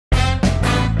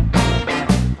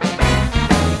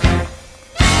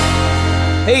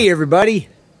Hey everybody,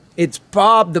 it's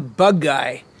Bob the Bug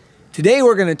Guy. Today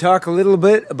we're going to talk a little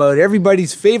bit about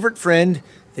everybody's favorite friend,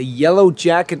 the Yellow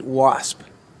Jacket Wasp.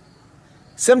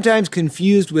 Sometimes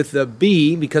confused with the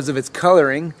bee because of its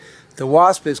coloring, the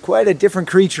wasp is quite a different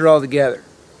creature altogether.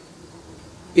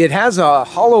 It has a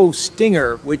hollow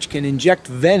stinger which can inject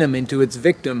venom into its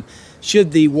victim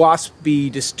should the wasp be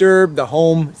disturbed, the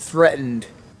home threatened.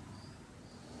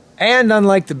 And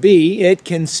unlike the bee, it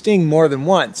can sting more than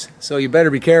once, so you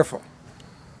better be careful.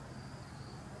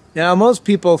 Now, most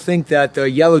people think that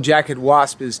the Yellow Jacket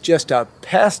Wasp is just a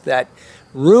pest that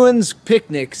ruins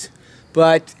picnics,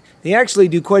 but they actually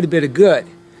do quite a bit of good.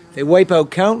 They wipe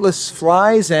out countless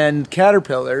flies and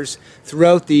caterpillars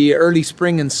throughout the early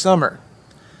spring and summer.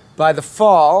 By the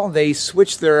fall, they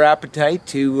switch their appetite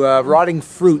to rotting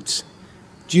fruits,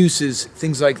 juices,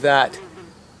 things like that.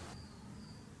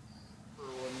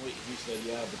 He said,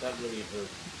 yeah, but that really hurt.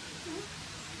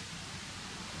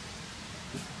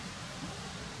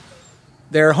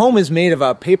 Their home is made of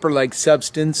a paper-like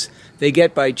substance they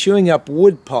get by chewing up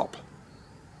wood pulp.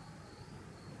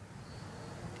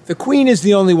 The queen is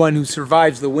the only one who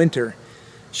survives the winter.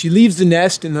 She leaves the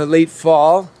nest in the late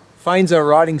fall, finds a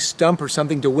rotting stump or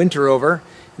something to winter over.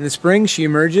 In the spring, she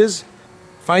emerges,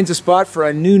 finds a spot for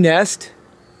a new nest,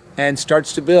 and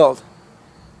starts to build.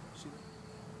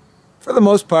 For the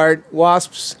most part,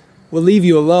 wasps will leave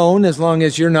you alone as long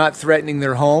as you're not threatening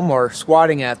their home or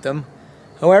swatting at them.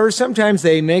 However, sometimes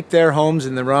they make their homes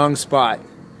in the wrong spot.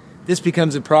 This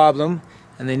becomes a problem,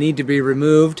 and they need to be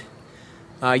removed.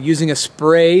 Using a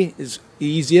spray is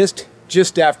easiest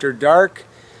just after dark,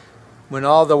 when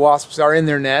all the wasps are in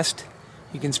their nest.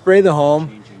 You can spray the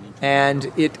home,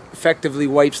 and it effectively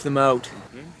wipes them out.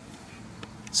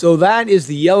 So that is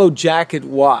the Yellow Jacket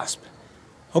Wasp.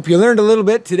 Hope you learned a little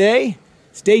bit today.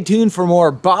 Stay tuned for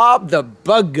more Bob the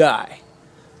Bug Guy.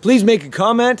 Please make a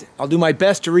comment. I'll do my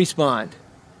best to respond.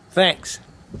 Thanks.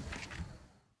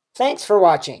 Thanks for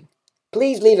watching.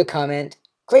 Please leave a comment,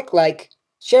 click like,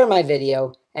 share my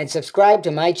video, and subscribe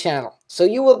to my channel so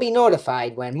you will be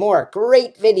notified when more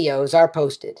great videos are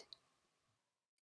posted.